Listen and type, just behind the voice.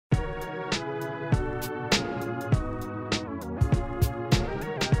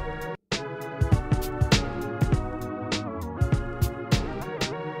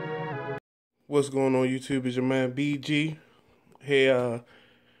What's going on YouTube? It's your man BG. Hey,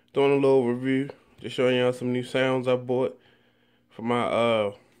 doing a little review. Just showing y'all some new sounds I bought for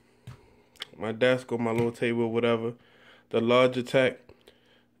my desk or my little table or whatever. The Logitech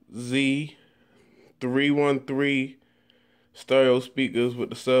Z 313 stereo speakers with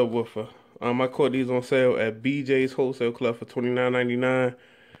the subwoofer. I caught these on sale at BJ's Wholesale Club for $29.99.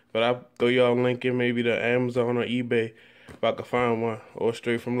 But I'll throw y'all a link in maybe to Amazon or eBay if I can find one, or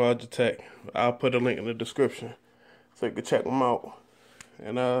straight from Logitech. I'll put a link in the description so you can check them out.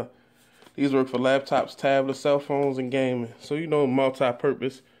 And these work for laptops, tablets, cell phones, and gaming. So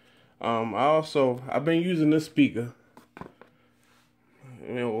multi-purpose. I've been using this speaker,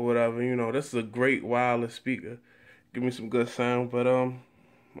 whatever. This is a great wireless speaker. Give me some good sound, but I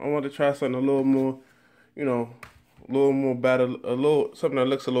want to try something a little more, a little more better, something that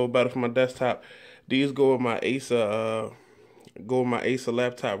looks a little better for my desktop. These go with my Acer,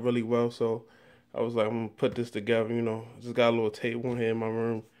 laptop really well. So I was like, I'm gonna put this together. Just got a little table here in my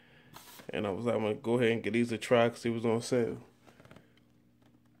room, and I was like, I'm gonna go ahead and get these a try because it was on sale.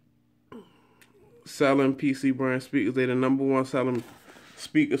 Selling PC brand speakers. They're the #1 selling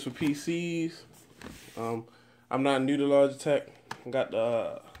speakers for PCs. I'm not new to Logitech. I got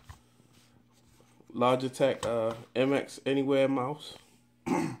the Logitech MX Anywhere mouse.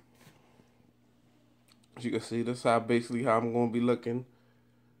 As you can see, this is basically how I'm going to be looking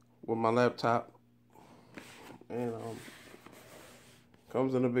with my laptop. And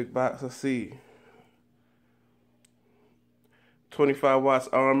comes in a big box. Let's see, 25 watts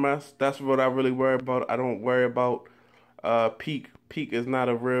RMS. That's what I really worry about. I don't worry about peak. Peak is not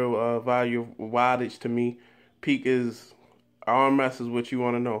a real value of wattage to me. Peak is RMS is what you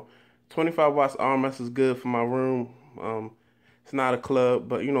want to know. 25 watts RMS is good for my room. It's not a club,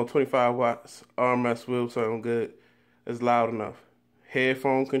 but 25 watts RMS will sound good. It's loud enough.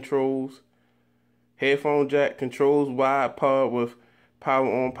 Headphone controls. Headphone jack controls wide pod with power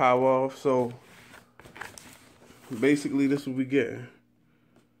on, power off. So basically this is what we getting.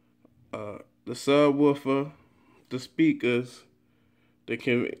 The subwoofer, the speakers, the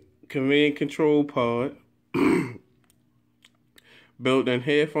convenient control pod, built-in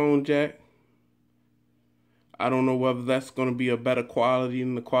headphone jack. I don't know whether that's going to be a better quality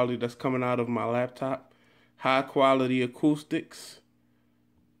than the quality that's coming out of my laptop. High quality acoustics.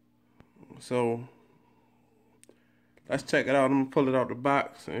 So let's check it out. I'm going to pull it out the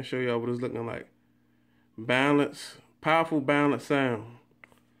box and show y'all what it's looking like. Balance, powerful balance sound.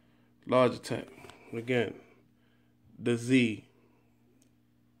 Logitech. Again, the Z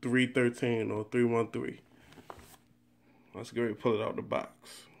 313 or 313. Let's get ready to pull it out the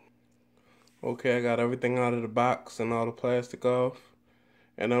box. Okay, I got everything out of the box and all the plastic off.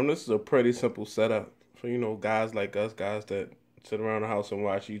 And this is a pretty simple setup for, guys like us, guys that sit around the house and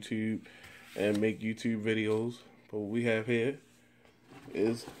watch YouTube and make YouTube videos. But what we have here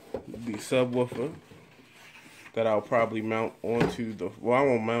is the subwoofer that I'll probably mount onto the, well, I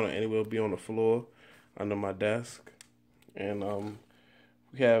won't mount it anyway, it'll be on the floor under my desk. And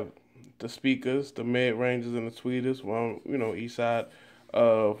we have the speakers, the mid-ranges and the tweeters, one, each side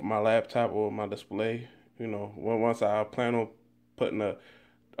of my laptop or my display. Once I plan on putting a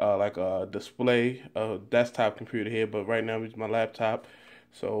like a display, a desktop computer here, but right now I'm using my laptop.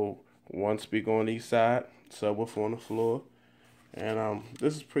 So one speaker on each side, subwoofer on the floor, and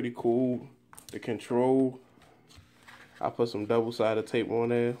this is pretty cool. The control, I put some double-sided tape on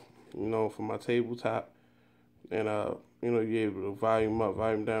there, for my tabletop, and you're able to volume up,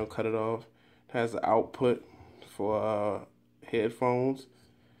 volume down, cut it off. It has the output for headphones,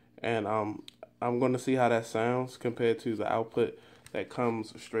 and I'm going to see how that sounds compared to the output that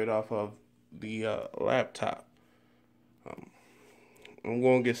comes straight off of the laptop. I'm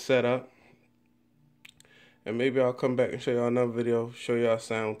going to get set up, and maybe I'll come back and show y'all another video, show y'all a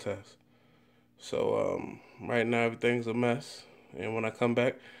sound test. So right now everything's a mess, and when I come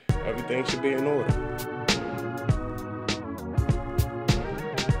back, everything should be in order.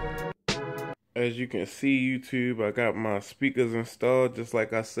 As you can see, YouTube, I got my speakers installed just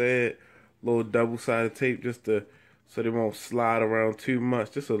like I said. Little double-sided tape just so they won't slide around too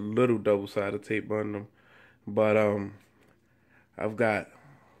much. Just a little double-sided tape on them. But I've got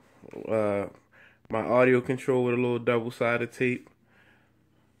my audio control with a little double-sided tape.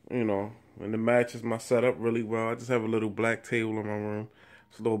 And it matches my setup really well. I just have a little black table in my room.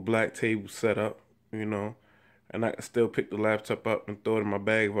 It's a little black table setup, and I can still pick the laptop up and throw it in my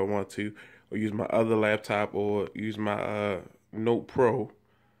bag if I want to, or use my other laptop, or use my Note Pro.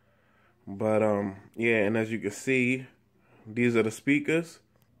 But yeah, and as you can see, these are the speakers,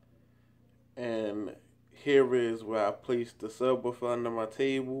 and here is where I placed the subwoofer under my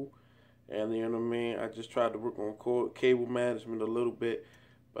table, And you know what I mean? I just tried to work on cable management a little bit,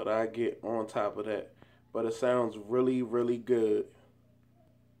 but I get on top of that. But it sounds really, really good.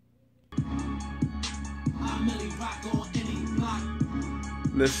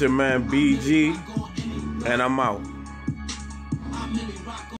 This your man BG, and I'm out.